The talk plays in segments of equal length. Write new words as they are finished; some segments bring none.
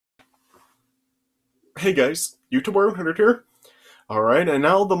Hey guys, YouTuber 100 here. Alright, and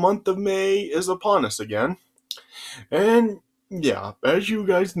now the month of May is upon us again. And yeah, as you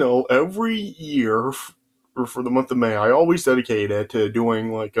guys know, every year for the month of May, I always dedicate it to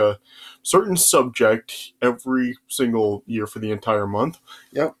doing like a certain subject every single year for the entire month.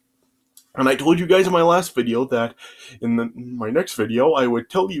 Yep. And I told you guys in my last video that in my next video, I would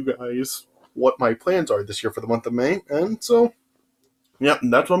tell you guys what my plans are this year for the month of May. And so, yeah,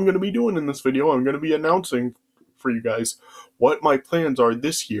 that's what I'm going to be doing in this video. I'm going to be announcing for you guys what my plans are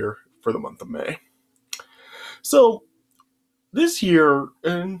this year for the month of May. So, this year,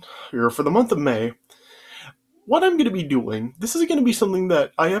 and here for the month of May, what I'm going to be doing, this is going to be something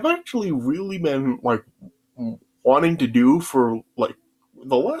that I have actually really been like wanting to do for like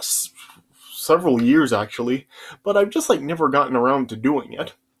the last several years actually, but I've just like never gotten around to doing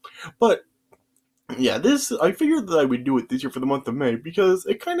it. But yeah, I figured that I would do it this year for the month of May because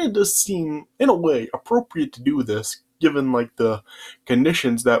it kind of does seem, in a way, appropriate to do this given like the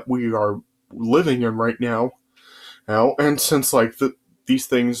conditions that we are living in right now. And since like these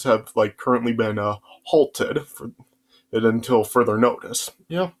things have like currently been halted for it until further notice.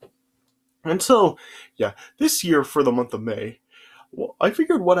 Yeah, and so yeah, this year for the month of May, well, I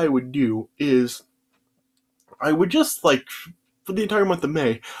figured what I would do is I would just like for the entire month of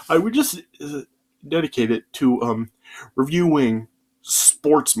May, I would just dedicate it to reviewing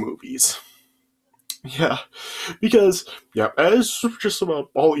sports movies. Yeah, because yeah, as just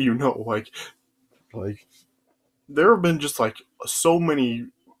about all of you know, like there have been just like so many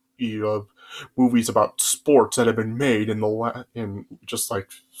movies about sports that have been made in just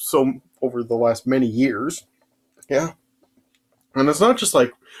like so over the last many years. Yeah, and it's not just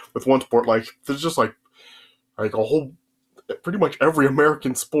like with one sport. Like there's just like a whole pretty much every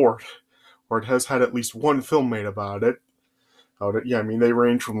American sport where it has had at least one film made about it. Yeah, I mean they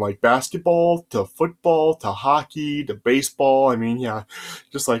range from like basketball to football to hockey to baseball. I mean, yeah,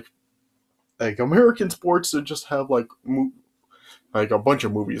 just like American sports that just have like a bunch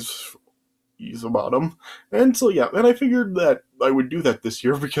of movies about them. And so yeah, and I figured that I would do that this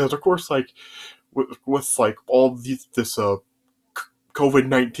year because of course like with like all this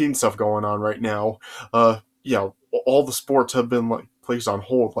COVID-19 stuff going on right now, yeah, all the sports have been like placed on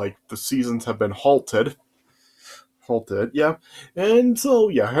hold. Like the seasons have been halted, yeah. And so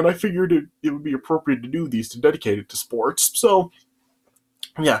yeah, and I figured it would be appropriate to do these to dedicate it to sports. So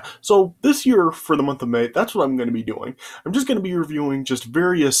yeah, so this year for the month of May, that's what I'm going to be doing. I'm just going to be reviewing just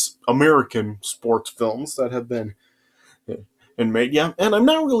various American sports films that have been made. Yeah, and I'm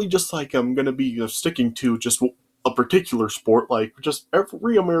not really just like I'm going to be sticking to just a particular sport. Like just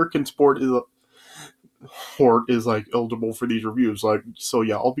every American sport is like eligible for these reviews. Like so,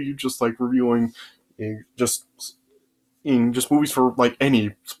 yeah, I'll be just like reviewing just in just movies for like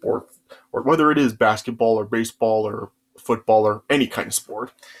any sport, or whether it is basketball or baseball or football or any kind of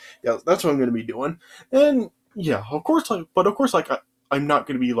sport. Yeah, that's what I'm going to be doing. And yeah, of course, I'm not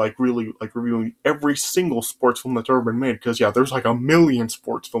going to be like really like reviewing every single sports film that's ever been made because yeah, there's like a million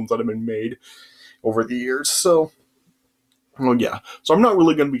sports films that have been made over the years. So well, yeah, so I'm not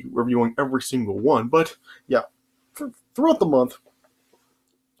really going to be reviewing every single one, but yeah, throughout the month,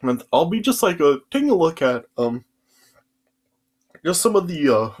 and I'll be just like taking a look at just some of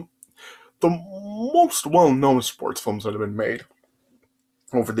the most well-known sports films that have been made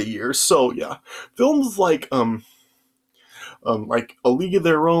over the years. So yeah, films like A League of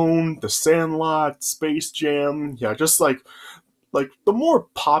Their Own, The Sandlot, Space Jam, yeah, just like the more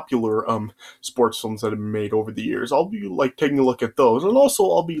popular sports films that have been made over the years. I'll be like taking a look at those, and also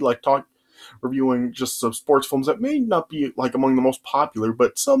I'll be like reviewing just some sports films that may not be like among the most popular,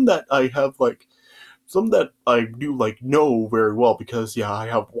 but some that I do like know very well because yeah, I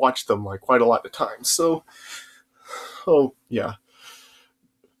have watched them like quite a lot of times. So oh yeah,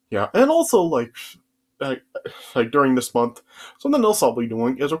 yeah, and also like, like during this month, something else I'll be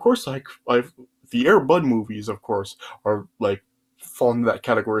doing is of course like I've the Air Bud movies, of course, are like fall into that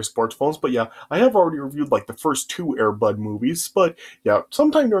category of sports films. But yeah, I have already reviewed like the first two Air Bud movies. But yeah,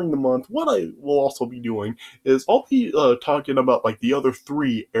 sometime during the month, what I will also be doing is I'll be talking about like the other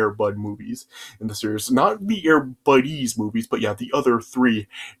three Air Bud movies in the series, not the Air Buddies movies, but yeah, the other three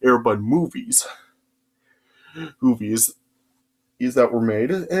Air Bud movies is that were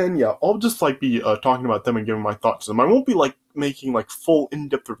made, and yeah, I'll just like be talking about them and giving my thoughts to them. I won't be like making like full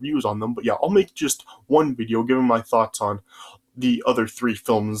in-depth reviews on them, but yeah, I'll make just one video giving my thoughts on the other three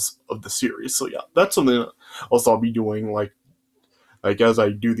films of the series. So yeah, that's something else I'll be doing like as I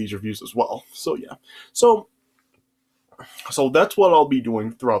do these reviews as well. So yeah, so so that's what I'll be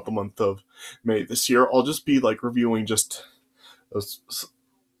doing throughout the month of May this year. I'll just be like reviewing just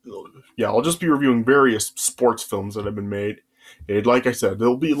yeah, I'll just be reviewing various sports films that have been made. And like I said,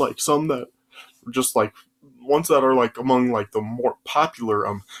 there'll be like some that are just like ones that are like among like the more popular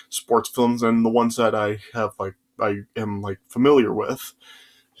sports films, and the ones that I am like familiar with,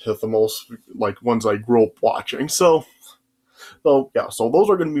 the most like ones I grew up watching. So yeah, so those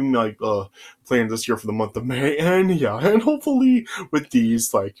are going to be my plans this year for the month of May, and yeah, and hopefully with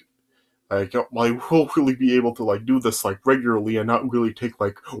these I will really be able to like do this like regularly and not really take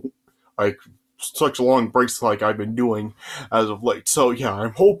like such long breaks like I've been doing as of late. So yeah,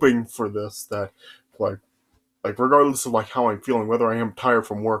 I'm hoping for this that like regardless of like how I'm feeling, whether I am tired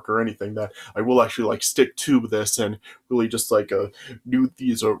from work or anything, that I will actually like stick to this and really just do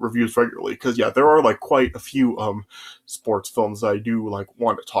these reviews regularly. Because yeah, there are like quite a few sports films that I do like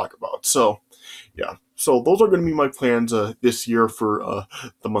want to talk about. So yeah, so those are going to be my plans this year for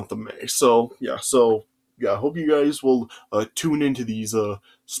the month of May. So yeah, I hope you guys will tune into these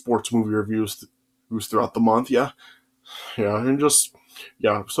sports movie reviews throughout the month. Yeah, yeah, and just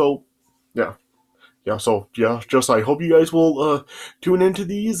yeah, so yeah. Yeah, so yeah, just I hope you guys will tune into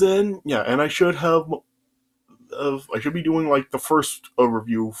these, and yeah, and I should be doing like the first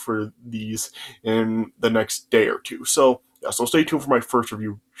review for these in the next day or two. So yeah, so stay tuned for my first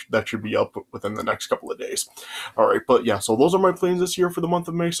review that should be up within the next couple of days. All right, but yeah, so those are my plans this year for the month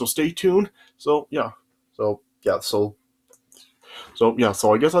of May. So stay tuned. So yeah, so yeah, so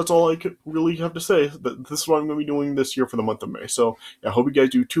I guess that's all I could really have to say. This is what I'm going to be doing this year for the month of May. So yeah, I hope you guys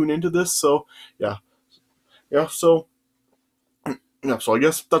do tune into this. So yeah, yeah, so yeah, so I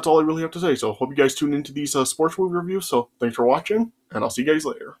guess that's all I really have to say. So hope you guys tune into these sports movie reviews. So thanks for watching, and I'll see you guys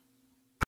later.